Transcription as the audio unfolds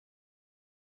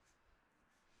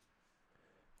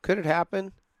Could it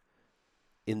happen?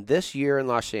 In this year in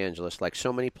Los Angeles, like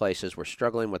so many places, we're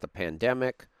struggling with a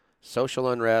pandemic, social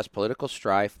unrest, political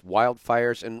strife,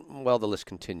 wildfires, and, well, the list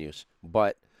continues.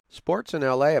 But sports in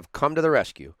LA have come to the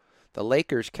rescue. The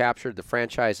Lakers captured the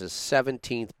franchise's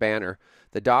 17th banner.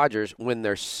 The Dodgers win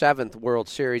their 7th World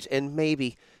Series. And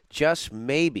maybe, just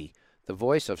maybe, the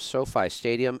voice of SoFi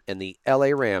Stadium and the LA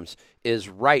Rams is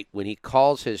right when he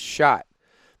calls his shot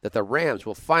that the Rams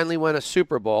will finally win a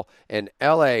Super Bowl and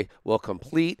LA will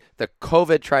complete the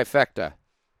COVID trifecta.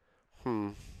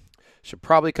 Should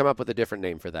probably come up with a different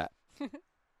name for that.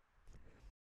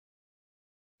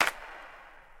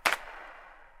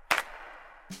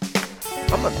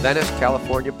 I'm a Venice,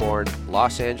 California-born,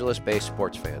 Los Angeles-based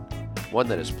sports fan, one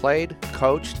that has played,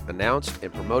 coached, announced,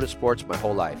 and promoted sports my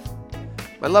whole life.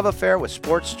 My love affair with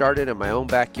sports started in my own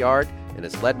backyard and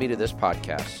has led me to this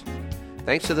podcast.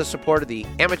 Thanks to the support of the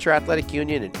Amateur Athletic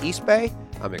Union in East Bay,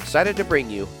 I'm excited to bring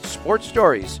you Sports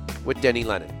Stories with Denny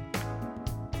Lennon.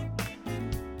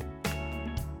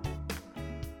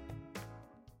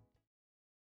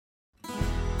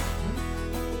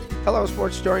 Hello,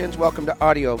 sports historians. Welcome to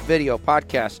Audio Video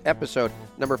Podcast, episode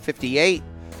number 58,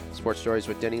 Sports Stories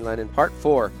with Denny Lennon, part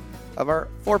 4 of our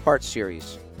 4-part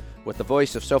series. With the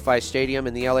voice of SoFi Stadium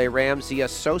and the LA Rams, the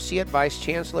Associate Vice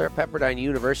Chancellor at Pepperdine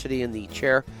University and the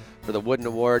chair for the Wooden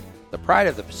Award, the pride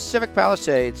of the Pacific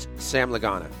Palisades, Sam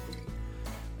Lagana.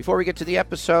 Before we get to the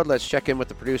episode, let's check in with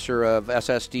the producer of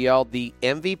SSDL, the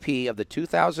MVP of the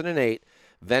 2008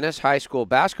 Venice High School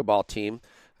basketball team,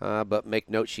 but make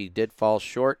note she did fall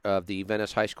short of the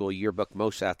Venice High School Yearbook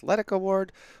Most Athletic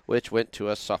Award, which went to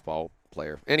a softball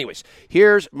player. Anyways,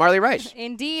 here's Marley Rice.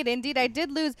 Indeed. I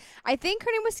did lose. I think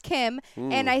her name was Kim,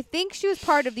 and I think she was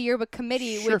part of the yearbook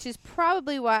committee, which is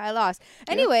probably why I lost.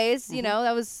 Anyways, you know,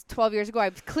 that was 12 years ago.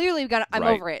 I'm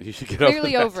over it. You should get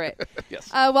clearly over it. Yes.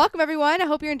 Welcome, everyone. I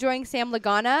hope you're enjoying Sam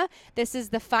Lagana. This is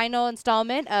the final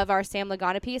installment of our Sam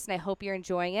Lagana piece, and I hope you're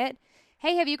enjoying it.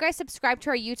 Hey, have you guys subscribed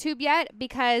to our YouTube yet?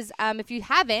 Because if you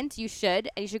haven't, you should.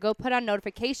 And you should go put on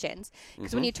notifications.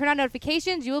 Because when you turn on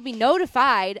notifications, you will be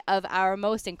notified of our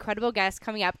most incredible guests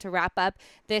coming up to wrap up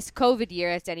this COVID year,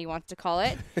 as Denny wants to call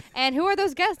it. And who are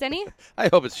those guests, Denny? I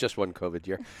hope it's just one COVID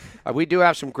year. We do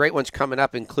have some great ones coming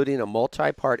up, including a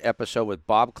multi-part episode with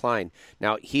Bob Klein.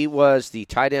 Now, he was the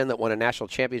tight end that won a national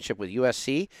championship with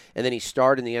USC, and then he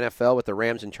starred in the NFL with the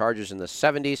Rams and Chargers in the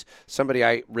 70s, somebody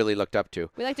I really looked up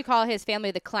to. We like to call his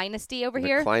family the Kleinesty over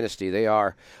here. The Kleinesty, they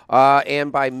are.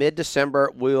 And by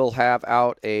mid-December, we'll have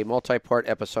out a multi-part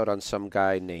episode on some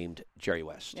guy named Jerry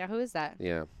West. Yeah, who is that?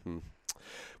 Yeah.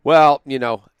 Well, you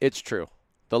know, it's true.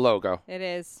 The logo. It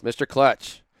is. Mr.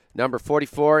 Clutch, number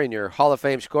 44 in your Hall of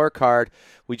Fame scorecard.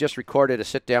 We just recorded a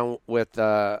sit-down with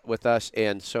us,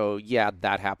 and so, yeah,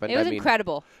 that happened. It was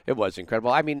incredible. It was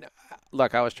incredible. I mean,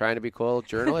 look, I was trying to be cool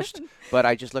journalist, but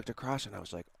I just looked across, and I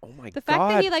was like, oh, my God. The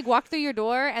fact that he, walked through your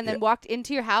door and then walked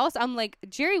into your house, I'm like,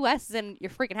 Jerry West is in your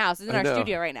freaking house. He's in our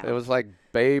studio right now. It was like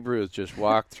Babe Ruth just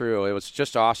walked through. It was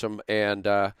just awesome. And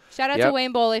shout out to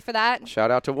Wayne Boley for that.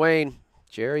 Shout out to Wayne.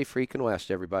 Jerry freaking West,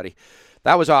 everybody.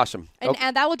 That was awesome.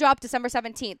 And that will drop December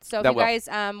 17th. So if you guys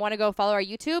want to go follow our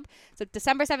YouTube, so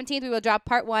December 17th, we will drop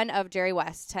part 1 of Jerry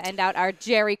West to end out our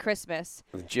Jerry Christmas.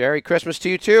 Jerry Christmas to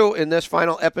you, too. In this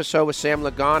final episode with Sam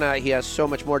Lagana, he has so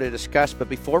much more to discuss. But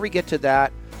before we get to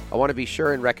that, I want to be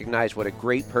sure and recognize what a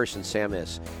great person Sam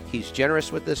is. He's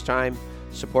generous with his time,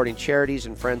 supporting charities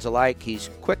and friends alike. He's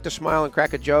quick to smile and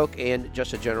crack a joke, and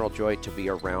just a general joy to be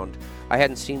around. I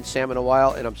hadn't seen Sam in a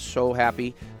while, and I'm so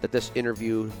happy that this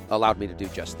interview allowed me to do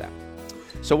just that.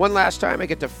 So one last time, I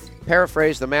get to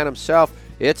paraphrase the man himself.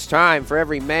 It's time for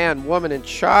every man, woman, and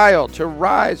child to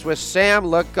rise with Sam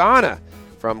Lagana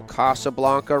from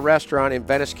Casablanca Restaurant in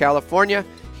Venice, California.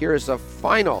 Here is the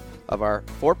final of our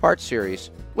 4-part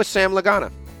series with Sam Lagana.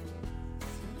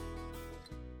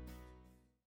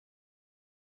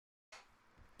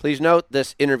 Please note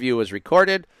this interview was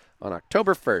recorded on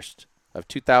October 1st of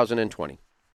 2020.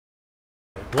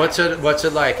 What's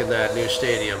it like in that new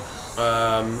stadium?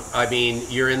 I mean,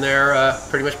 you're in there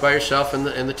pretty much by yourself in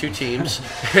the two teams.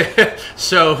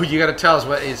 So you got to tell us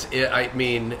what is it. I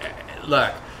mean,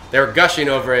 look, they were gushing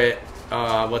over it.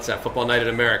 What's that? Football Night in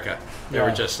America. They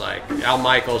were just like Al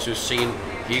Michaels, he's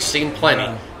seen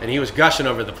plenty, and he was gushing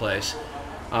over the place.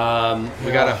 We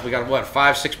got what,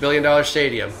 $5-6 billion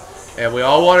stadium. And we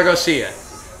all want to go see it.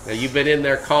 Now, you've been in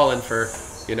there calling for,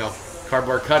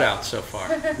 cardboard cutouts so far.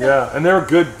 Yeah, and they're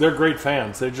good. They're great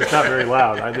fans. They're just not very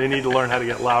loud. They need to learn how to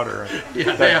get louder.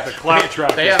 Yeah, the clap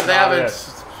truck. They haven't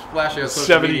splashing on social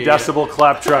 70 media decibel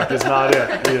clap truck is not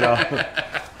it.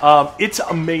 It's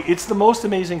It's the most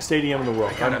amazing stadium in the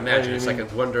world. I can't imagine. It's like a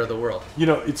wonder of the world. You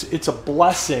know, it's a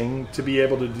blessing to be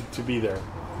able to be there.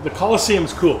 The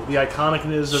Coliseum's cool. The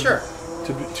iconicness of Sure.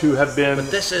 to have been, But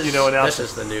this is announced. this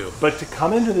is the new. But to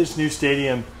come into this new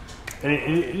stadium and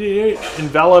it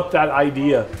enveloped that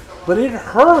idea, but it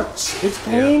hurts. It's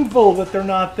painful that they're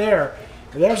not there.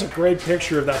 And there's a great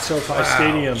picture of that SoFi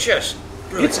Stadium. Just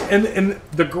really It's and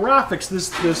the graphics.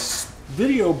 This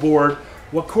video board,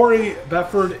 what Corey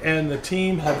Befford and the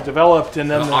team have developed, and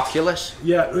then the Oculus.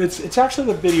 Yeah, it's actually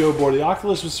the video board. The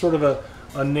Oculus was sort of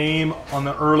a name on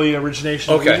the early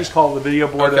origination. Okay. We just call it the video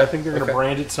board. Okay. I think they're going to Okay.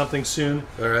 brand it something soon.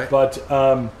 All right. But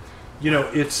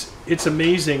it's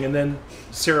amazing. And then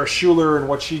Sarah Schuler and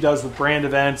what she does with brand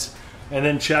events, and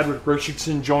then Chadwick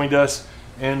Richardson joined us,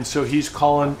 and so he's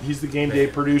the game day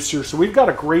producer. So we've got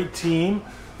a great team.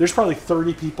 There's probably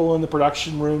 30 people in the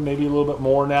production room, maybe a little bit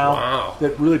more now, Wow.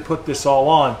 that really put this all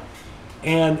on.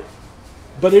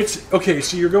 But it's okay.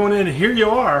 So you're going in, and here you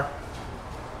are,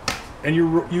 and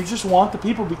you just want the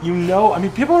people. But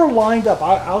people are lined up.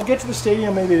 I'll get to the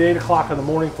stadium maybe at 8 o'clock in the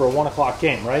morning for a 1 o'clock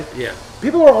game, right? Yeah.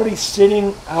 People are already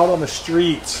sitting out on the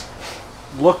streets,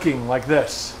 looking like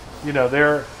this.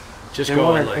 They're Just they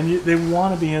going want they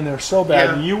want to be in there so bad.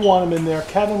 Yeah. And you want them in there.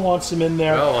 Kevin wants them in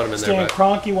there. We all want them in Stan there, but-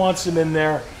 Kroenke wants them in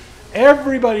there.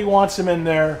 Everybody wants them in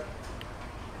there.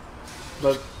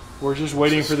 But we're just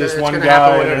waiting for this it's one gonna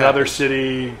happen guy when in it another happens.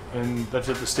 city, and that's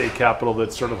at the state capitol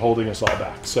that's sort of holding us all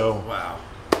back. So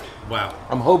Wow.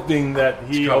 I'm hoping that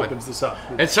he coming. opens this up.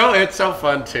 It's so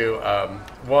fun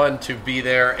to be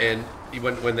there, and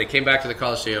when they came back to the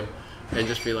Coliseum, and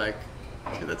just be like,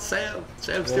 "Dude, that's Sam.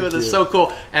 Sam's doing this you. so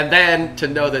cool," and then to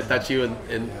know that that's you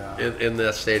in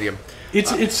the stadium.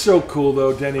 It's so cool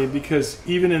though, Denny, because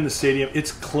even in the stadium,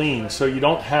 it's clean, so you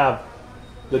don't have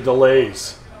the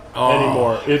delays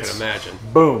anymore. I can imagine.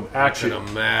 Boom, I action. can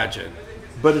imagine.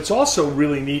 But it's also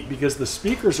really neat because the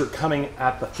speakers are coming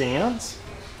at the fans.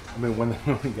 I mean, when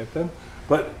we get them,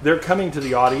 but they're coming to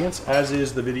the audience, as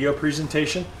is the video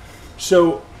presentation.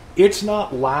 So it's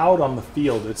not loud on the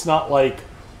field. It's not like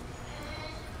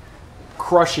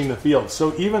crushing the field.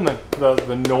 So even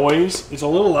the noise is a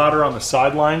little louder on the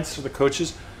sidelines for the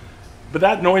coaches. But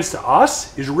that noise to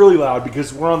us is really loud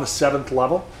because we're on the 7th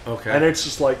level. Okay. And it's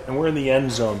just like, and we're in the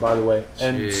end zone, by the way.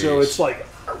 And so Jeez. it's like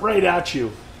right at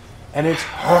you. And it's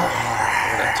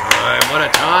What a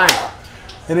time.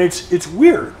 and it's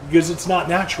weird because it's not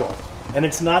natural. And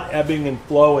it's not ebbing and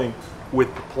flowing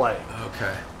with the play.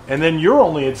 Okay. And then you're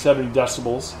only at 70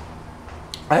 decibels.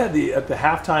 I had at the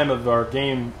halftime of our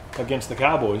game against the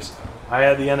Cowboys, I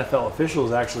had the NFL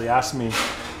officials actually ask me,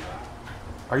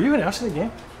 "Are you announcing the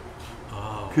game?"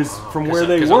 Because from where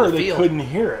they 'cause on were, the they field. couldn't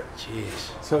hear it.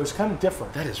 Jeez. So it's kind of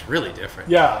different. That is really different.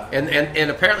 Yeah. And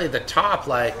apparently the top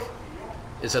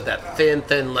is of that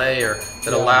thin layer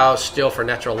that allows still for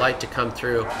natural light to come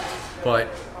through. But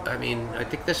I mean, I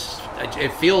think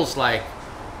it feels like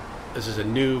this is a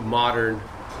new modern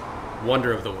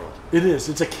wonder of the world. It is.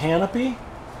 It's a canopy,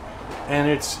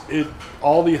 and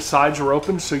all the sides are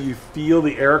open, so you feel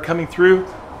the air coming through.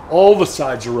 All the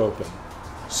sides are open,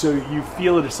 so you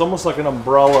feel it. It's almost like an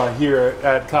umbrella here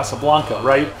at Casablanca,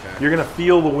 right? Okay. You're going to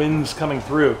feel the winds coming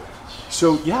through.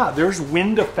 So yeah, there's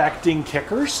wind affecting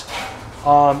kickers.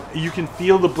 You can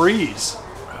feel the breeze,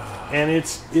 and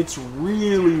it's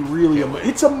really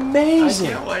it's amazing.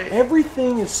 I can't wait.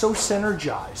 Everything is so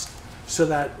synergized. So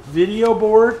that video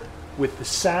board with the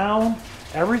sound,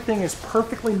 everything is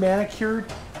perfectly manicured.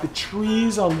 The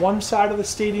trees on one side of the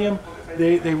stadium,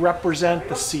 they represent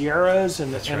the Sierras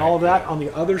and all of that. On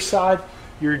the other side,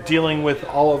 you're dealing with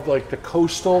all of like the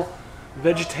coastal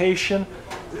vegetation.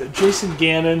 Jason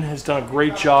Gannon has done a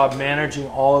great job managing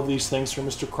all of these things for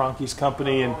Mr. Kroenke's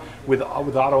company, and with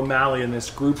Otto Malley and this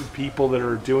group of people that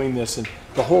are doing this, and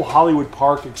the whole Hollywood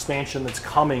Park expansion that's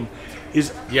coming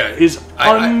is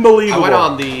unbelievable. I went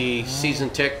on the season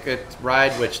ticket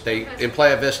ride, which in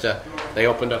Playa Vista, they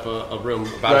opened up a room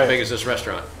about as big as this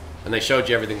restaurant, and they showed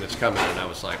you everything that's coming, and I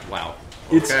was like, wow.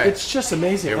 Okay. It's just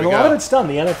amazing. Here And a we lot go. of it's done.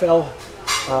 The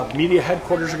NFL media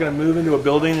headquarters are going to move into a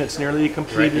building that's nearly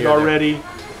completed near already.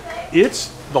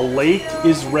 The lake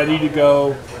is ready to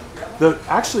go.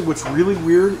 Actually, what's really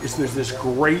weird is there's this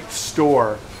great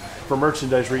store for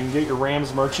merchandise where you can get your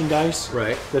Rams merchandise.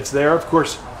 Right. That's there. Of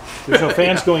course, there's no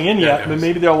fans going in yet, Yeah, but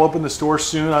maybe they'll open the store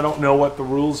soon. I don't know what the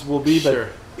rules will be, Sure.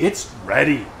 but it's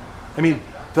ready. I mean,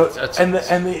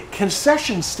 the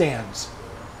concession stands,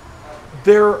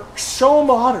 they're so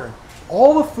modern.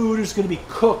 All the food is going to be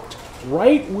cooked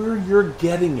right where you're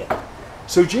getting it.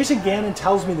 So Jason Gannon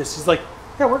tells me this. He's like,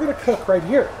 yeah, we're going to cook right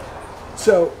here.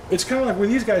 So it's kind of like where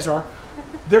these guys are.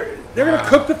 They're going to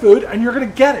cook the food, and you're going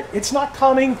to get it. It's not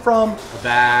coming from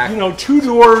back. 2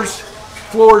 doors,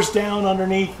 floors down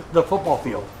underneath the football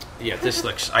field. Yeah, this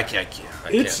looks. I can't.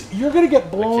 You're going to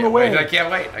get blown away. I can't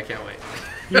wait.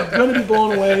 You're going to be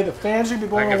blown away. The fans are going to be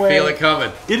blown away. I can feel it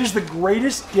coming. It is the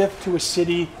greatest gift to a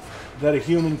city that a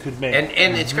human could make.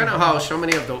 And it's going to host so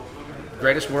many of the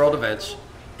greatest world events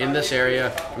in this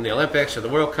area, from the Olympics to the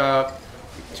World Cup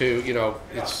to,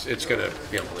 it's going to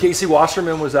be unbelievable. Casey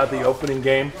Wasserman was at the opening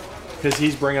game because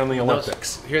he's bringing on the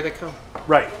Olympics. Here they come.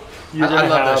 Right. I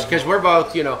love this because we're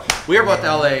both, we're both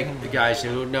LA guys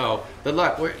who know that,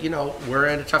 look, we're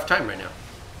in a tough time right now.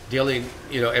 Dealing,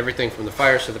 everything from the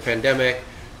fires to the pandemic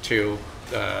to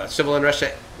civil unrest,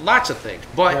 lots of things.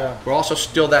 But we're also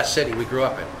still that city we grew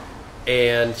up in.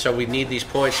 And so we need these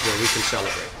points where we can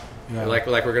celebrate. Yeah. Like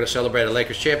we're going to celebrate a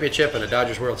Lakers championship and a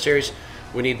Dodgers World Series.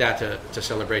 We need that to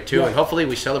celebrate too. Yeah. And hopefully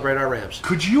we celebrate our Rams.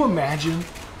 Could you imagine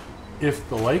if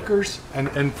the Lakers,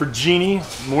 and for Jeannie,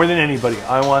 more than anybody,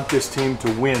 I want this team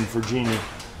to win for Jeannie.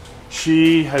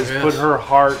 She has put her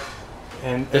heart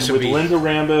and with Linda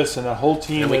Rambis and a whole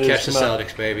team. And we catch the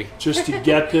Celtics, baby. Just to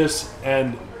get this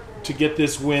and to get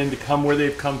this win, to come where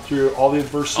they've come through, all the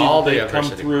adversity they've come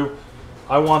through.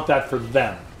 I want that for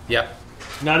them. Yep.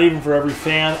 Not even for every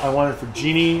fan. I want it for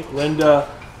Jeannie, Linda,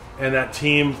 and that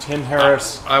team, Tim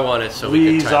Harris. I want it so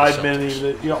Lee we can tie the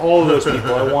Zeidman, all of those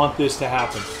people. I want this to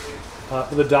happen.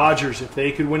 The Dodgers, if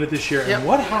they could win it this year. And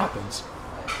what happens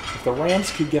if the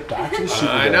Rams could get back to the Super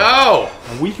Bowl? I know.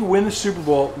 And we could win the Super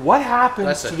Bowl. What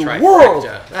happens to the trifecta. world?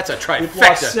 That's a trifecta. If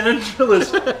Los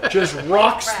Angeles just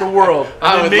rocks the world.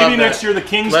 And then maybe next year the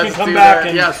Kings can come back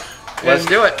and... Yes. Let's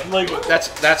do it.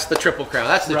 That's the Triple Crown.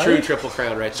 That's the true Triple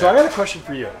Crown right there. So I got a question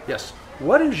for you. Yes.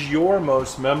 What is your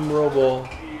most memorable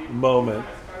moment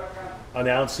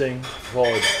announcing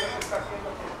volleyball?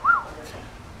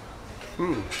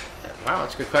 Wow,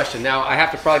 that's a good question. Now, I have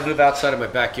to probably move outside of my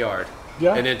backyard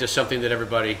and into something that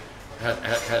everybody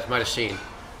might have seen.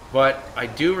 But I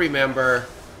do remember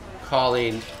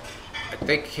calling, I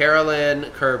think Carolyn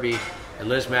Kirby and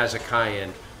Liz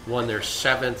Mazakayan won their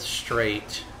 7th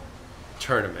straight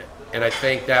tournament. And I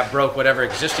think that broke whatever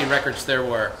existing records there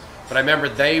were. But I remember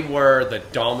they were the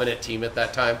dominant team at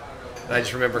that time. And I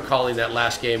just remember calling that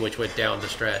last game, which went down the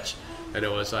stretch. And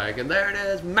it was like, and there it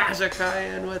is,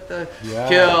 Mazakayan with the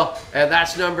kill. And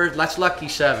that's lucky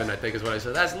 7, I think is what I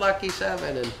said. That's lucky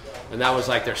 7. And that was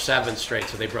like their 7th straight,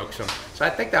 so they broke some. So I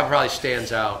think that probably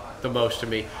stands out the most to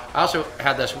me. I also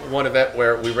had this one event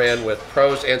where we ran with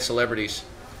pros and celebrities.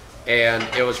 And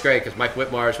it was great because Mike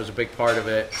Whitmars was a big part of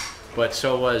it. But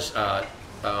so was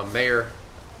Mayor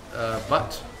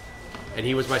Butts. And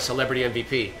he was my celebrity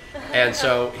MVP. And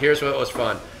so here's what was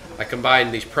fun. I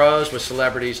combined these pros with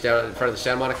celebrities down in front of the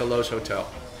Santa Monica Lowe's Hotel.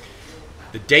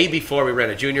 The day before, we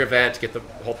ran a junior event to get the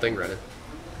whole thing running.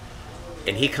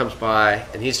 And he comes by,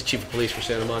 and he's the chief of police for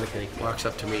Santa Monica, and he walks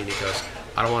up to me and he goes,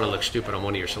 I don't want to look stupid on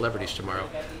one of your celebrities tomorrow.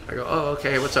 I go, oh,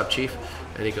 okay, what's up, chief?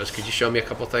 And he goes, could you show me a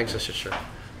couple things? I said, sure.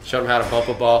 Showed him how to bump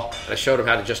a ball, and I showed him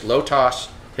how to just low toss,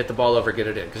 hit the ball over, get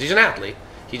it in. Because he's an athlete.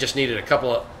 He just needed a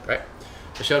couple of, right?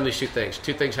 I showed him these 2 things.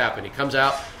 2 things happen. He comes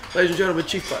out, ladies and gentlemen,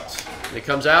 Chief Butts. And he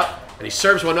comes out, and he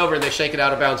serves one over, and they shake it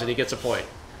out of bounds, and he gets a point.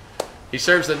 He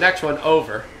serves the next one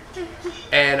over,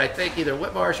 and I think either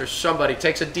Whitmars or somebody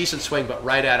takes a decent swing, but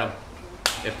right at him.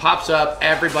 It pops up.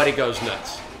 Everybody goes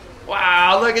nuts.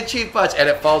 Wow, look at Chief Butts. And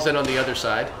it falls in on the other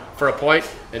side for a point,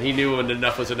 and he knew when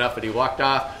enough was enough, and he walked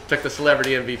off, took the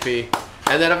celebrity MVP,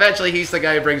 and then eventually he's the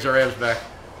guy who brings our Rams back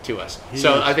to us.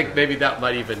 So I think maybe that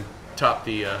might even top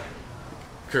the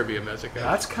Kirby and Mazakayan.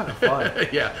 That's kind of fun.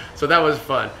 Yeah, so that was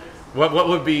fun. What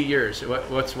would be yours?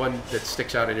 What's one that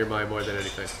sticks out in your mind more than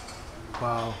anything?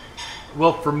 Wow.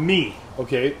 Well, for me,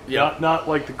 okay, not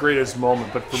like the greatest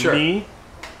moment, but for me,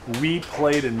 we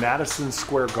played in Madison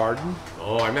Square Garden.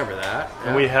 Oh, I remember that. Yeah.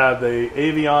 And we had the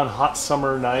Avion Hot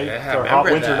Summer Night, or Hot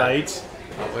Winter Nights,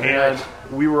 and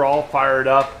we were all fired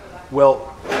up.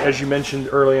 Well, as you mentioned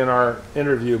early in our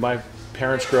interview, my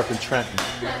parents grew up in Trenton.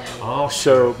 Oh,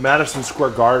 so Madison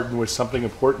Square Garden was something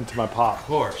important to my pop. Of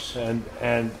course.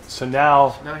 And so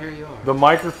now here you are. The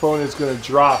microphone is going to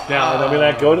drop now, and I'm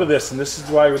going to go to this, and this is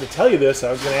why I was going to tell you this. I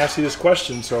was going to ask you this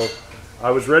question, so I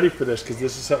was ready for this because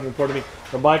this is something important to me.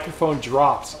 The microphone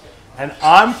drops, and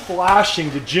I'm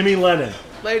flashing to Jimmy Lennon.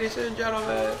 Ladies and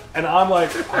gentlemen. And I'm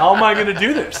like, how am I going to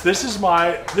do this? This is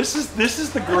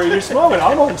the greatest moment.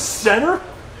 I'm on center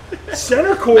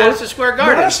court. Madison Square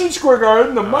Garden. Madison Square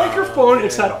Garden. The microphone,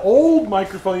 it's that old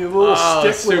microphone, the little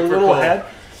stick with a little head,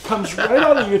 comes right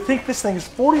out of you. You think this thing is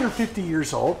 40 or 50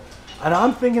 years old, and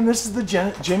I'm thinking this is the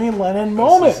Jimmy Lennon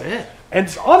moment. This is it.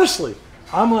 And honestly,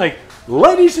 I'm like,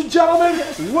 Ladies and gentlemen,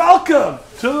 welcome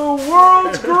to the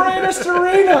world's greatest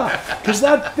arena. Because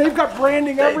they've got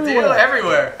branding everywhere. They do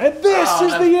everywhere. And this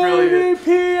is the brilliant.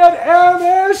 AVP at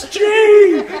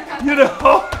MSG. You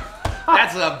know?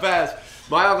 That's the best.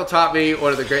 My uncle taught me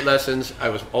one of the great lessons. I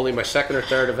was only my second or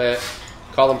third event.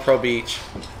 Call him Pro Beach.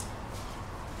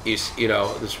 He's,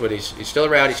 this is when he's still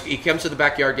around. He comes to the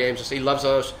backyard games. He loves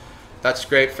those. That's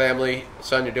great, family.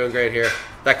 Son, you're doing great here.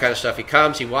 That kind of stuff. He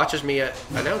comes, he watches me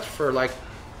announce for like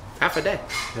half a day.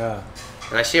 Yeah.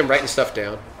 And I see him writing stuff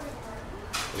down.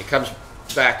 And he comes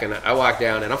back, and I walk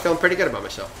down, and I'm feeling pretty good about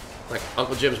myself. Like,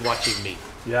 Uncle Jim's watching me.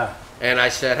 Yeah. And I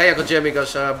said, hey, Uncle Jim. He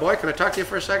goes, boy, can I talk to you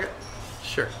for a second?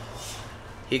 Sure.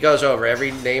 He goes over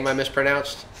every name I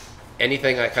mispronounced,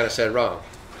 anything I kind of said wrong.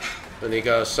 And he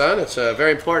goes, son, it's very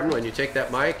important when you take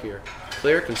that mic, you're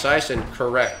clear, concise, and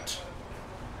correct.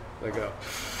 I go,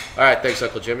 all right, thanks,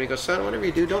 Uncle Jim. He goes, son, whatever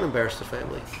you do, don't embarrass the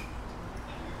family.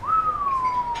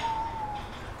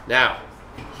 Now,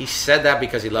 he said that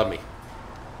because he loved me.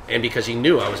 And because he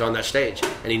knew I was on that stage.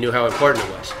 And he knew how important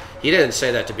it was. He didn't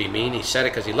say that to be mean. He said it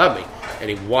because he loved me.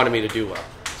 And he wanted me to do well.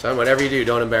 Son, whatever you do,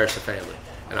 don't embarrass the family.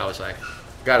 And I was like,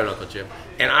 got it, Uncle Jim.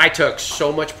 And I took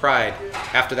so much pride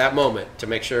after that moment to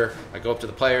make sure I go up to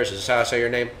the players. Is this how I say your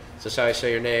name? Is this how I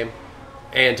say your name?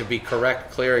 And to be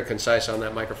correct, clear, and concise on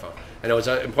that microphone. And it was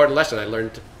an important lesson I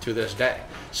learned to this day.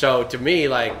 So to me,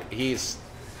 like, he's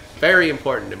very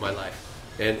important in my life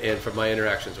and for my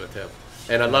interactions with him.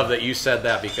 And I love that you said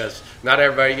that because not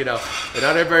everybody, not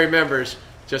everybody remembers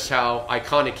just how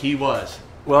iconic he was.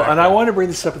 Well, and I want to bring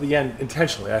this up at the end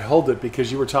intentionally. I hold it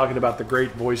because you were talking about the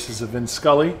great voices of Vin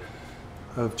Scully,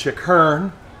 of Chick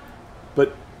Hearn,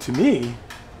 but to me,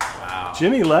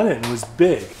 Jimmy Lennon was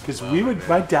big because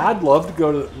my dad loved to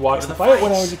go to watch the fight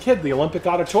when I was a kid, the Olympic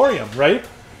Auditorium, right?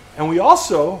 And we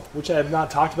also, which I have not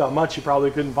talked about much, you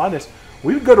probably couldn't find this,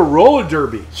 we would go to roller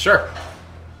derby. Sure.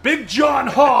 Big John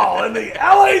Hall and the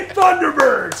LA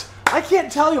Thunderbirds. I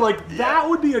can't tell you, that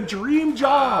would be a dream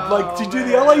job, to do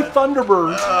the LA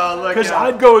Thunderbirds. Because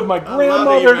I'd go with my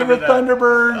grandmother to the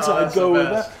Thunderbirds. I'd go with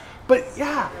that. But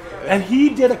yeah, and he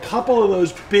did a couple of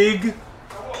those big,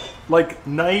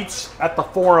 nights at the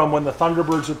Forum when the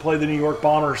Thunderbirds would play the New York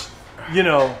Bombers.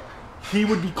 He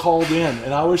would be called in,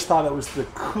 and I always thought it was the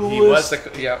coolest.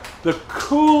 He was the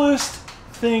coolest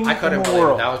thing I couldn't in the believe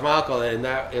world. it. That was my uncle in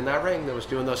that ring that was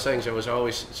doing those things. It was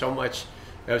always so much.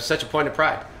 It was such a point of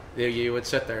pride. You would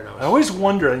sit there and I always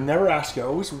wondered. I never asked you. I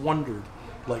always wondered,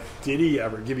 did he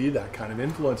ever give you that kind of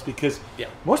influence? Because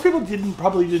most people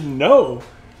probably didn't know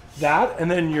that.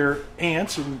 And then your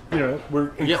aunts,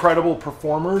 were incredible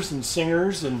performers and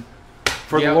singers, and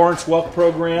for the Lawrence Welk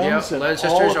programs. And Lennon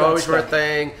sisters always were a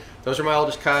thing. Those are my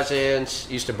oldest cousins.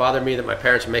 It used to bother me that my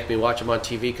parents would make me watch them on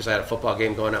TV because I had a football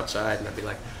game going outside, and I'd be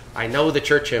like, I know the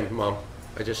church hymn, Mom.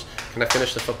 Can I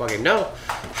finish the football game? No.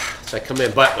 So I come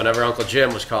in, but whenever Uncle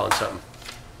Jim was calling something,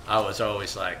 I was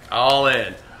always like, all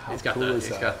in. He's got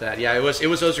that. Yeah, it was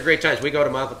those are great times. We go to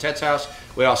my Uncle Ted's house,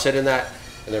 we'd all sit in that,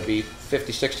 and there'd be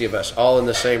 50, 60 of us all in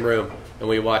the same room, and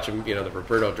we watch them, the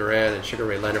Roberto Duran and Sugar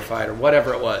Ray Leonard fight, or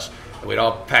whatever it was. And we'd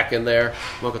all pack in there.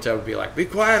 Uncle Ted would be like, be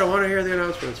quiet, I want to hear the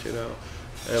announcements,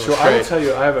 So I will tell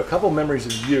you, I have a couple memories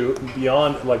of you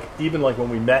beyond, even when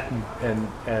we met and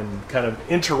kind of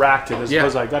interacted. As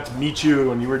opposed, I got to meet you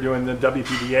when you were doing the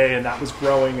WPBA, and that was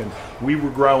growing, and we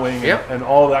were growing, and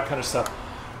all of that kind of stuff.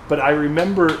 But I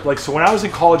remember, so when I was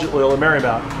in college at Loyola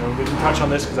Marymount, and we didn't touch on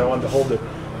this because I wanted to hold it,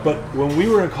 but when we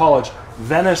were in college,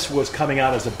 Venice was coming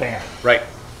out as a band. Right.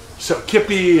 So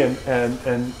Kippy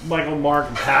and Michael, Mark,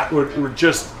 and Pat were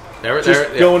just... They were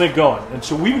going and going. And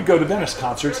so we would go to Venice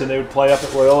concerts, and they would play up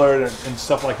at Loyola and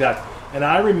stuff like that. And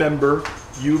I remember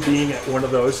you being at one of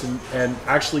those and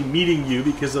actually meeting you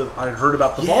because I heard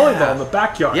about the volleyball in the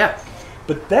backyard. Yeah.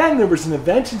 But then there was an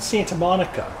event in Santa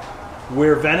Monica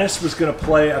where Venice was going to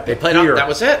play at the pier. That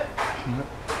was it.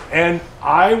 And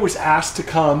I was asked to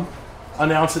come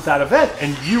announce at that event,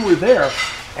 and you were there.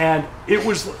 And it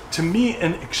was, to me,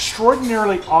 an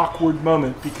extraordinarily awkward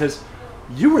moment because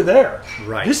you were there.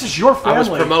 Right. This is your family. I was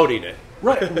promoting it.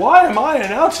 Right. Why am I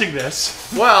announcing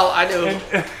this? Well, I knew.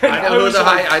 I knew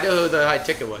who the high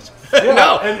ticket was. Yeah,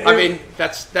 no,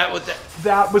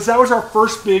 that was our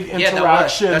first big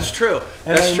interaction. That's true.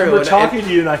 And I remember talking to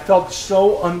you, and I felt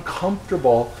so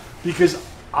uncomfortable because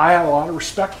I had a lot of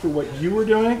respect for what you were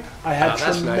doing. I had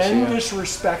tremendous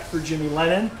respect for Jimmy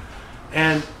Lennon,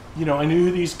 and I knew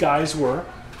who these guys were.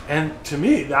 And to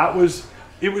me,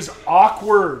 it was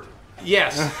awkward.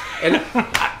 Yes, and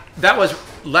that was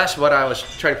less what I was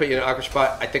trying to put you in an awkward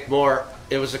spot. I think more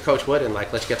it was the Coach Wooden,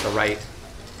 let's get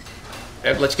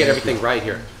everything right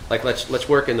here. Like let's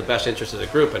work in the best interest of the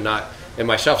group and not in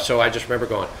myself. So I just remember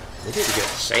going, we need to get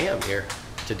Sam here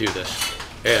to do this.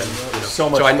 And so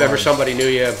much I remember fun. somebody knew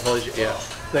you. Yeah.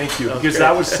 Thank you, because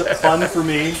that was fun for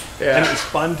me, and it was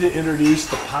fun to introduce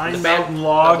the Pine Mountain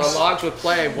Logs. The logs would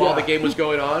play while the game was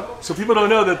going on. So people don't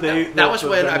know that That was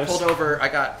when I pulled over. I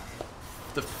got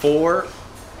the 4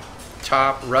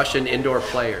 top Russian indoor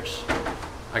players.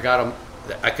 I got them.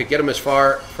 I could get them as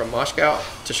far from Moscow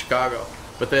to Chicago,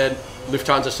 but then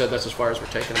Lufthansa said that's as far as we're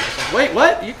taking them. I said, wait,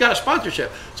 what? You got a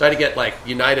sponsorship? So I had to get like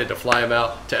United to fly them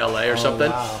out to LA or something.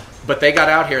 Wow. But they got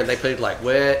out here and they played like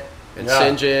Witt and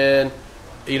St. John.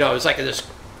 It was like this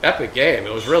epic game.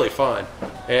 It was really fun.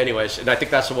 Anyways, and I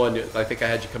think that's the one. I think I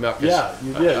had you come out. Yeah,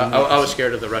 you did. I was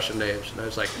scared of the Russian names, and I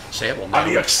was like, Sam will nail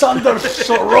it. Alexander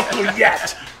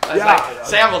Sorokin.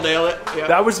 Sam will nail it. Yeah.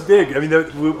 That was big. I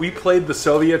mean, we played the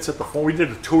Soviets at the. We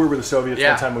did a tour with the Soviets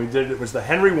one time. It was the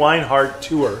Henry Weinhardt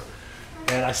tour,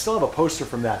 and I still have a poster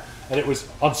from that. And it was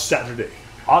on Saturday,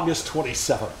 August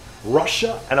 27th.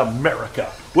 Russia and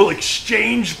America will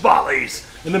exchange volleys.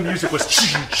 And the music was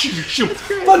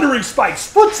thundering spikes,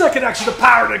 split-second action, the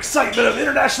power and excitement of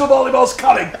international volleyball's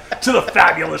coming to the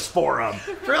fabulous forum.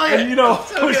 Brilliant. And,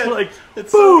 So it was good. like,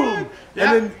 It's boom. so good.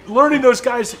 Yeah. And then learning those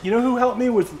guys, who helped me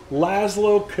was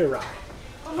Laszlo Kirai.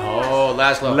 Oh,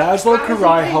 Laszlo. Laszlo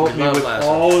Kirai helped me Love with Laszlo.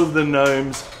 all of the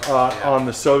names on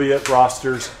the Soviet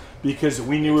rosters because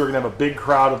we knew we were going to have a big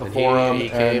crowd at the forum. He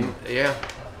came. Yeah.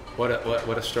 What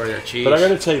a story there. Jeez. But I got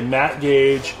to tell you, Matt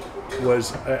Gage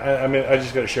was, I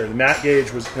just got to share, Matt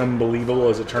Gage was unbelievable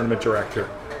as a tournament director.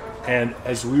 And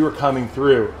as we were coming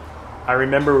through, I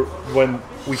remember when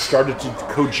we started to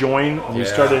co-join and we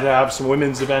started to have some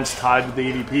women's events tied with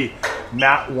the AVP,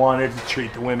 Matt wanted to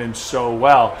treat the women so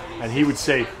well. And he would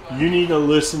say, you need to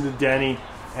listen to Denny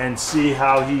and see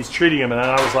how he's treating him. And then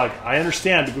I was like, I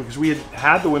understand, because we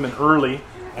had the women early,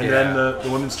 and then the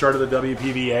women started the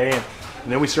WPVA,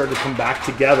 and then we started to come back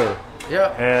together.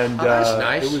 Yeah. And that's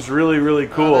nice. it was really, really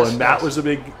cool. And Matt nice. was a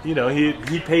big,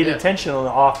 he paid attention on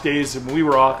the off days, and when we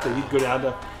were off, that he'd go down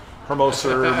to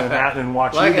Hermosa or Manhattan and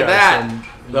watch Look you guys. at that. And,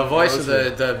 the voice of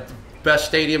the best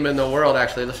stadium in the world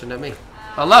actually listened to me.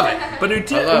 I love it. But it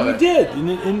did, love and it. we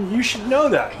did, and you should know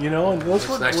that, and those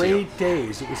were nice great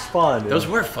days. It was fun. Those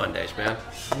were fun days, man.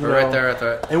 We're know, right there at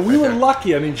the. And we right were there.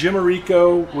 lucky. I mean, Jim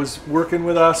Arico was working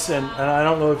with us, and I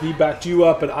don't know if he backed you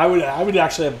up, but I would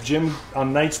actually have Jim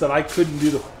on nights that I couldn't do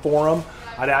the forum.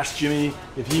 I'd ask Jimmy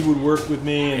if he would work with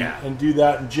me and do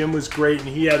that, and Jim was great, and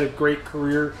he had a great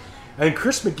career. And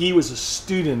Chris McGee was a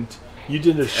student. You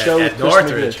did a show at with Chris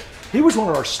Northridge. McGee. He was one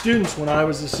of our students when I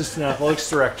was assistant athletics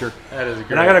director. That is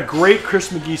great. And I got a great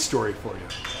Chris McGee story for you.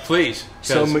 Please,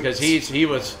 because he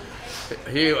was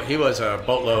a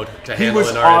boatload to He handle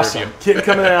was in our awesome. interview. Kid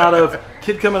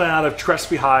coming out of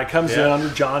Tresby High, comes in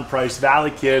under John Price,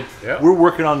 Valley kid. Yep. We're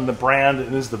working on the brand,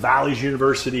 and this is the Valley's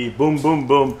University. Boom, boom,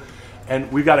 boom,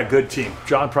 and we got a good team.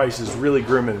 John Price is really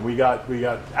grooming. We got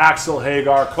Axel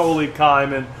Hagar, Coley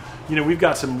Kyman. We've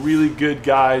got some really good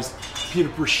guys. Peter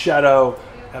Bruschetto,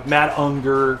 Matt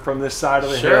Unger from this side of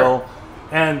the hill,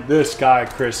 and this guy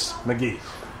Chris McGee,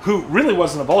 who really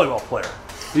wasn't a volleyball player.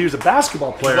 He was a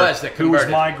basketball player who was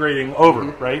migrating over,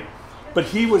 right? But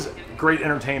he was great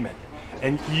entertainment.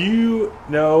 And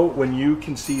when you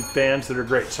can see fans that are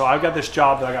great. So I've got this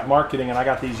job that I got marketing, and I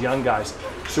got these young guys.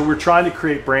 So we're trying to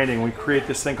create branding. We create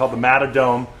this thing called the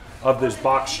Matadome of this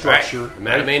box structure.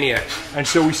 Right. Matamaniacs. And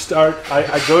so we start,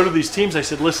 I go to these teams, I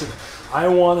said, listen, I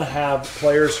want to have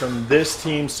players from this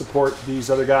team support these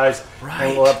other guys,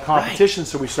 and we'll have competition.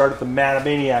 So we started the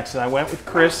Matamaniacs, and I went with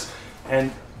Chris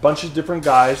and a bunch of different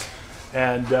guys,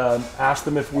 and asked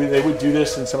them if they would do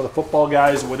this, and some of the football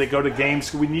guys, would they go to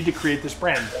games? We need to create this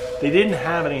brand. They didn't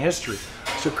have any history.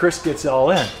 So Chris gets it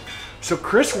all in. So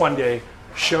Chris one day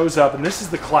shows up, and this is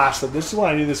the class. This is when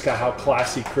I knew this guy, how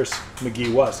classy Chris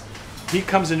McGee was. He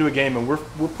comes into a game, and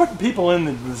we're putting people in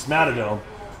this Matadome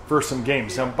for some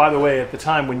games. Now, by the way, at the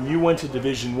time when you went to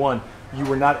Division I, you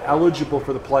were not eligible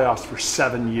for the playoffs for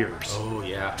 7 years. Oh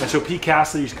yeah. And so Pete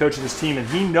Cassidy's coaching this team, and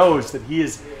he knows that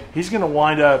he's going to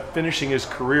wind up finishing his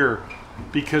career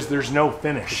because there's no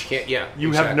finish.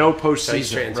 You have no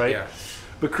postseason, right? Yeah.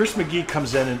 But Chris McGee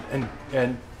comes in,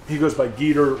 and he goes by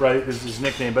Geeter, right? Is his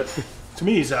nickname, but to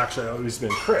me, he's actually always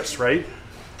been Chris, right?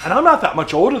 And I'm not that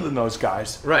much older than those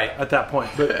guys, right? At that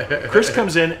point, but Chris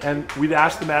comes in, and we'd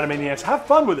ask the Matamaniacs, have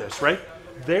fun with this, right?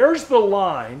 There's the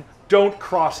line. Don't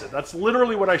cross it. That's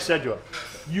literally what I said to him.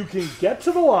 You can get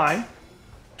to the line.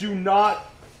 Do not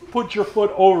put your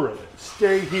foot over it.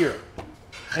 Stay here.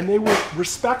 And they were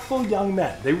respectful young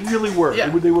men. They really were. Yeah.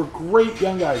 They were great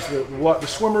young guys. The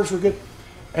swimmers were good.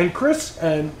 And Chris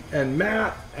and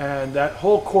Matt and that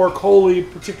whole core, Coley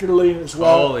particularly as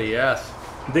well. Coley, yes.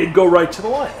 They'd go right to the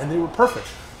line, and they were perfect.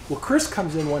 Well, Chris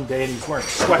comes in one day, and he's wearing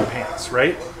sweatpants,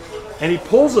 right? And he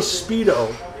pulls a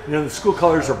Speedo. You know, the school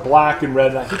colors are black and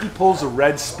red, and I think he pulls a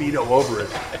red Speedo over it.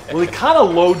 Well, he kind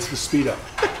of loads the Speedo,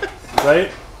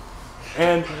 right?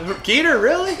 And Geeter,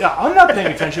 really? yeah, I'm not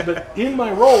paying attention, but in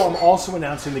my role, I'm also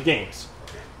announcing the games.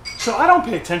 So I don't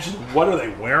pay attention to what are they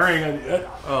wearing.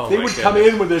 They would come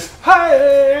in with this,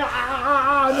 hey,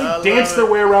 and they'd dance their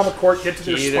way around the court, get to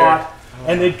their spot,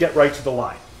 and they'd get right to the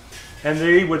line. And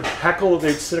they would heckle,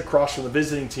 they'd sit across from the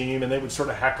visiting team, and they would sort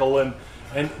of heckle, and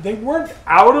they weren't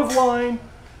out of line,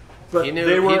 but He knew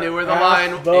he where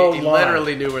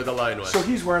literally knew where the line was. So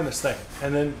he's wearing this thing,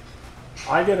 and then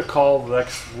I get a call the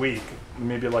next week,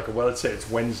 maybe let's say it's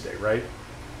Wednesday, right?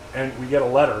 And we get a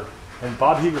letter, and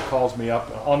Bob Heger calls me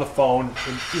up on the phone,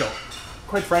 and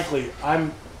quite frankly,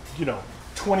 I'm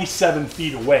 27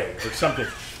 feet away or something,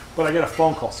 but I get a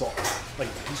phone call. So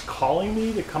he's calling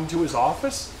me to come to his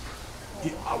office.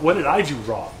 What did I do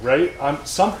wrong, right?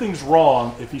 Something's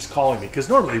wrong if he's calling me, because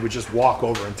normally he would just walk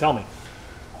over and tell me.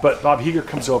 But Bob Heger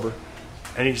comes over,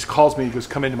 and he just calls me. He goes,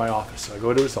 "Come into my office." So I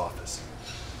go to his office.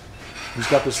 He's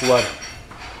got this letter,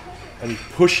 and he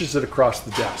pushes it across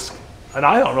the desk. And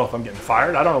I don't know if I'm getting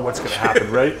fired. I don't know what's going to happen,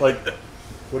 right?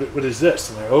 What is this?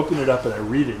 And I open it up and I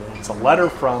read it, and it's a letter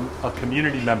from a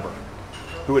community member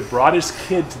who had brought his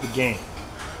kid to the game.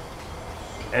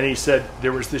 And he said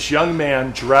there was this young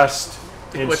man dressed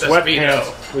in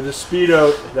sweatpants with a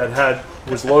Speedo that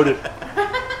was loaded.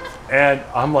 And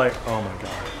I'm like, oh my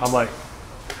God. I'm like,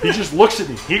 he just looks at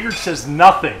me. Heger says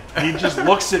nothing. He just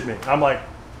looks at me. I'm like,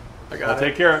 I'll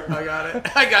take care of it.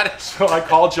 I got it. So I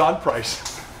call John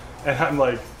Price, and I'm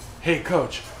like, hey,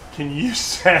 Coach, can you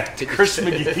send Chris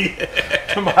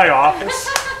McGee to my office?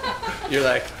 You're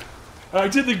like, I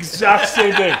did the exact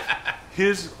same thing.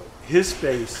 His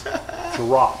face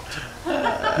dropped.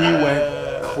 He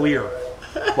went clear.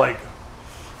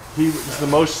 He was the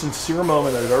most sincere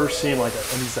moment I've ever seen. And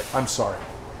he's like, I'm sorry.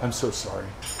 I'm so sorry.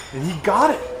 And he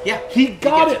got it. Yeah. He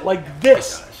got it like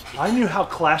this. I knew how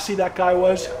classy that guy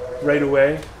was right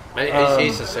away.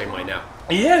 He's the same way now.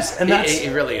 He is. And he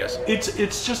really is.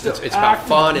 It's just it's about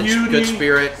fun. It's good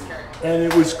spirit. And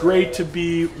it was great to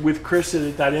be with Chris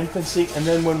at that infancy. And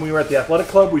then when we were at the athletic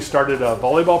club, we started a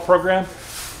volleyball program.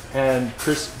 And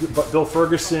Bill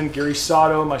Ferguson, Gary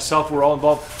Sato, myself were all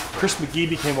involved. Chris McGee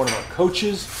became one of our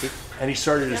coaches, and he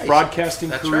started his broadcasting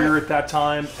career at that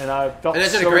time. And I felt and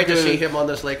isn't it great to see him on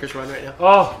this Lakers run right now?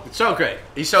 Oh, it's so great!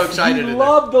 He's so excited. He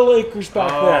loved the Lakers back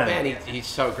then. Oh man, he's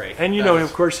so great. And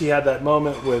of course, he had that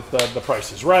moment with The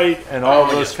Price Is Right and all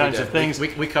those kinds of things.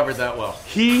 We covered that well.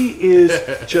 He is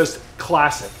just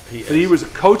classic. He was a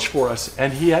coach for us,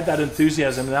 and he had that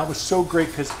enthusiasm, and that was so great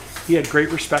because he had great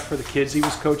respect for the kids he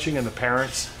was coaching and the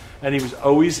parents, and he was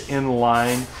always in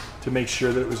line to make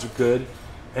sure that it was good.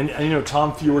 And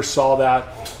Tom Fewer saw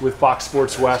that with Fox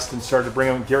Sports West and started to bring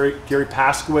him Gary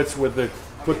Paskowitz with the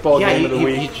football game of the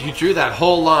week. He drew that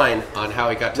whole line on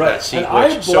how he got to that seat,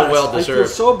 which so well deserved. I feel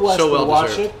so blessed to watch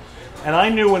deserved. it. And I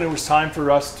knew when it was time for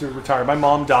us to retire. My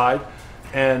mom died,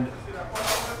 and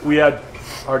we had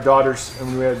our daughters,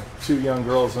 and we had 2 young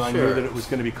girls, and I knew that it was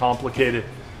going to be complicated.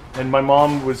 And my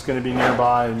mom was going to be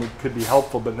nearby and it could be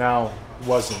helpful, but now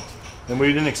wasn't. And we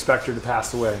didn't expect her to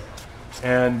pass away.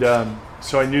 And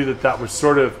so I knew that was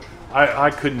sort of, I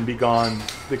couldn't be gone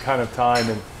the kind of time.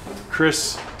 And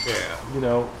Chris,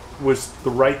 was the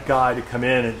right guy to come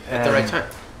in. At the right time.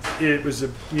 It was,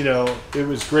 it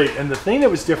was great. And the thing that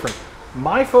was different,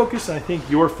 my focus, and I think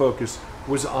your focus,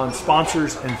 was on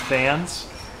sponsors and fans.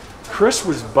 Chris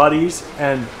was buddies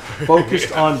and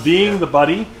focused on being the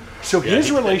buddy. So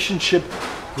his relationship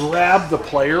grabbed the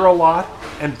player a lot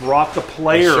and brought the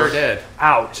player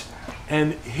out.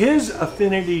 And his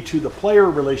affinity to the player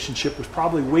relationship was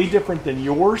probably way different than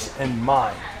yours and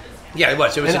mine. Yeah, it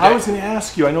was. And I was going to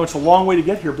ask you, I know it's a long way to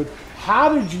get here, but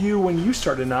how did you, when you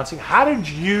started announcing, how did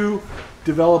you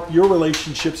develop your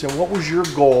relationships and what was your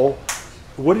goal?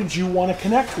 What did you want to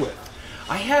connect with?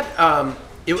 I had,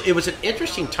 it was an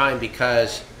interesting time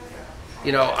because,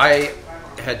 I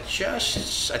had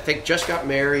just got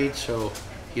married, so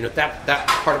that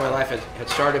part of my life had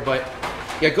started. But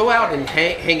go out and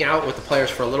hang out with the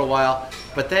players for a little while.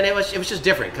 But then it was just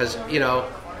different because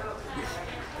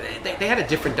they had a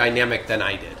different dynamic than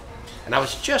I did, and I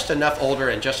was just enough older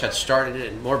and just had started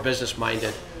it and more business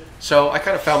minded. So I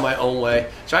kind of found my own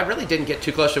way. So I really didn't get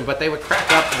too close to them, but they would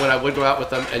crack up when I would go out with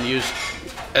them and use,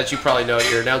 as you probably know,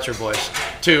 your announcer voice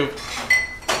to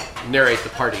narrate the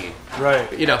party. Right.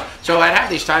 So I'd have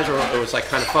these times where it was like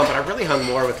kind of fun, but I really hung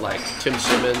more with like Tim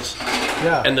Simmons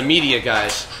and the media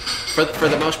guys for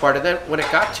the most part. And then when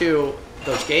it got to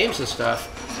those games and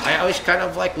stuff, I always kind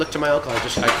of like looked to my uncle.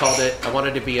 I called it. I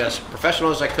wanted to be as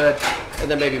professional as I could, and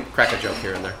then maybe crack a joke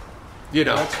here and there.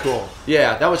 That's cool.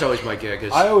 Yeah, that was always my gig.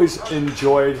 I always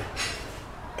enjoyed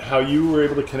how you were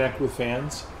able to connect with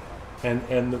fans and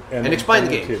explain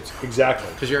the game. Kids.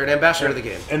 Exactly. Because you're an ambassador of the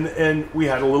game. And we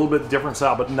had a little bit different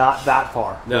style, but not that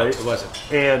far. No, right? it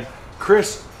wasn't. And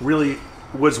Chris really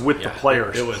was with the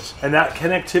players. It was. And that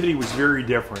connectivity was very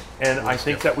different. And I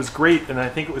think that was great, and I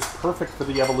think it was perfect for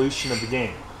the evolution of the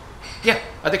game. Yeah,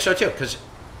 I think so too, because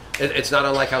it's not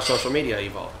unlike how social media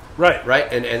evolved. Right. Right?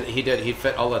 And he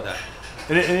fit all of that.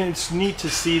 And it's neat to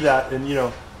see that, and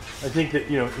I think that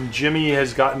and Jimmy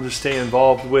has gotten to stay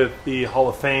involved with the Hall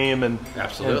of Fame and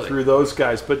through those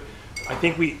guys. But I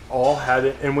think we all had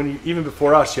it, and even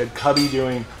before us, you had Cubby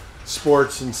doing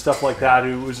sports and stuff like that,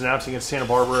 who was announcing at Santa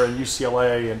Barbara and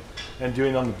UCLA and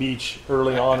doing on the beach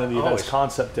early on in the events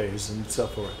concept days and so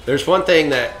forth. There's one thing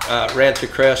that ran through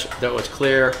Chris that was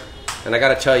clear, and I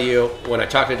got to tell you, when I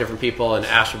talked to different people and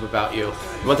asked them about you,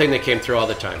 one thing that came through all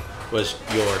the time was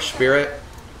your spirit,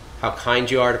 how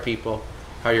kind you are to people,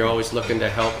 how you're always looking to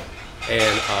help,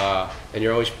 and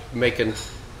you're always making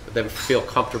them feel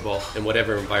comfortable in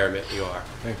whatever environment you are.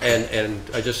 And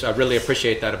I really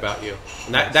appreciate that about you.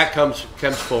 And that comes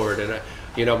forward. And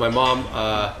my mom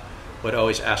would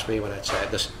always ask me when I'd say,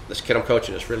 this kid I'm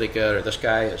coaching is really good, or this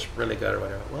guy is really good, or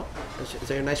whatever. Well, is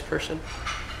he a nice person?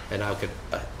 And I could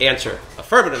answer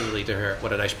affirmatively to her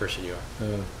what a nice person you are.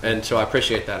 And so I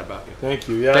appreciate that about you. Thank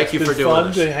you. Yeah, Thank you for doing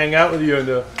this. It's fun to hang out with you and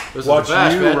to watch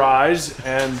you rise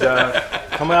and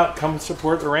come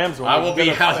support the Rams. I will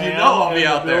be out. I'll be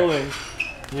out there. Building.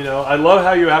 I love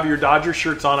how you have your Dodger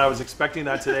shirts on. I was expecting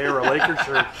that today, or a Lakers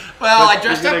shirt. Well, I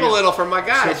dressed up a little for my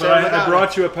guys. So I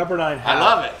brought you a Pepperdine hat. I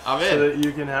love it. I'm in. So that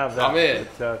you can have that. I'm in.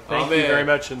 But, thank you very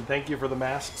much, and thank you for the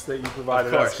masks that you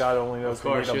provided us. God only knows. Of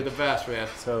course, you're the best, man.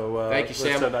 So thank you,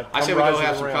 Sam. I say we go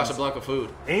have some Casablanca food.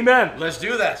 Amen. Let's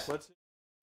do this.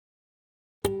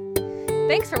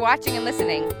 Thanks for watching and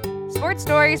listening. Sports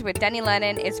Stories with Denny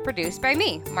Lennon is produced by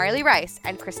me, Marley Rice,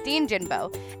 and Christine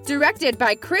Jinbo. Directed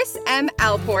by Chris M.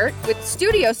 Alport, with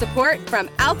studio support from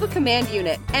Alpha Command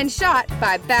Unit, and shot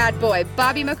by bad boy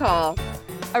Bobby McCall.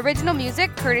 Original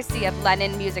music courtesy of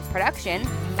Lennon Music Production,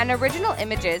 and original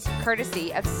images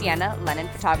courtesy of Sienna Lennon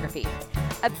Photography.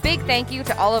 A big thank you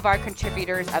to all of our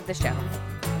contributors of the show.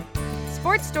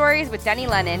 Sports Stories with Denny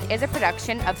Lennon is a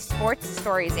production of Sports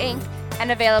Stories, Inc.,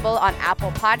 and available on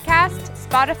Apple Podcasts,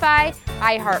 Spotify,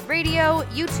 iHeartRadio,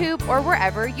 YouTube, or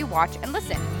wherever you watch and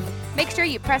listen. Make sure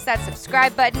you press that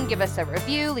subscribe button, give us a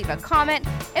review, leave a comment.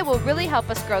 It will really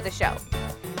help us grow the show.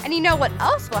 And you know what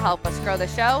else will help us grow the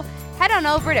show? Head on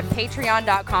over to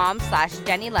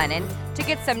patreon.com/Denny Lennon to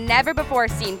get some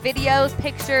never-before-seen videos,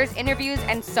 pictures, interviews,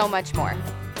 and so much more.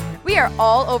 We are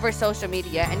all over social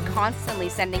media and constantly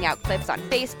sending out clips on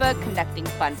Facebook, conducting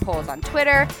fun polls on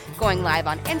Twitter, going live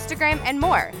on Instagram, and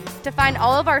more. To find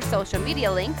all of our social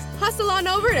media links, hustle on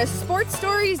over to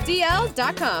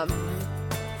sportstoriesdl.com.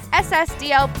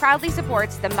 SSDL proudly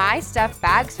supports the My Stuff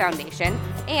Bags Foundation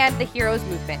and the Heroes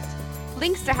Movement.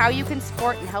 Links to how you can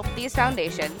support and help these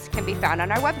foundations can be found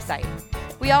on our website.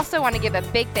 We also want to give a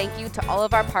big thank you to all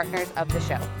of our partners of the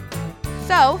show.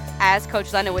 So, as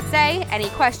Coach Lennon would say, any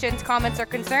questions, comments, or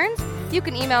concerns, you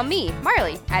can email me,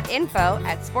 Marley, at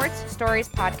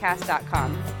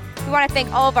info@sportsstoriespodcast.com. We want to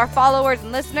thank all of our followers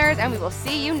and listeners, and we will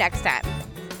see you next time.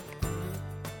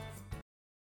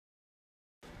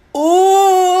 Ooh,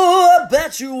 I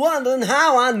bet you're wondering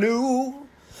how I knew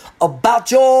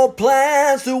about your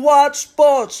plans to watch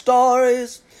Sports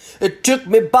Stories. It took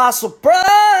me by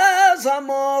surprise, I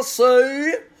must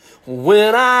say,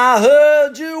 when I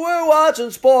heard you were watching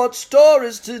Sports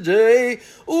Stories today.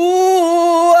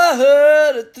 Ooh, I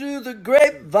heard it through the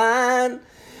grapevine.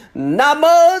 Not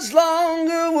much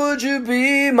longer would you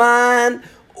be mine.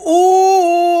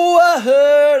 Ooh, I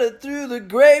heard it through the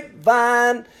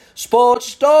grapevine. Sports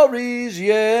Stories,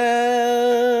 yeah.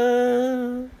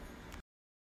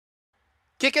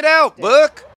 Kick it out,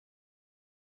 Book.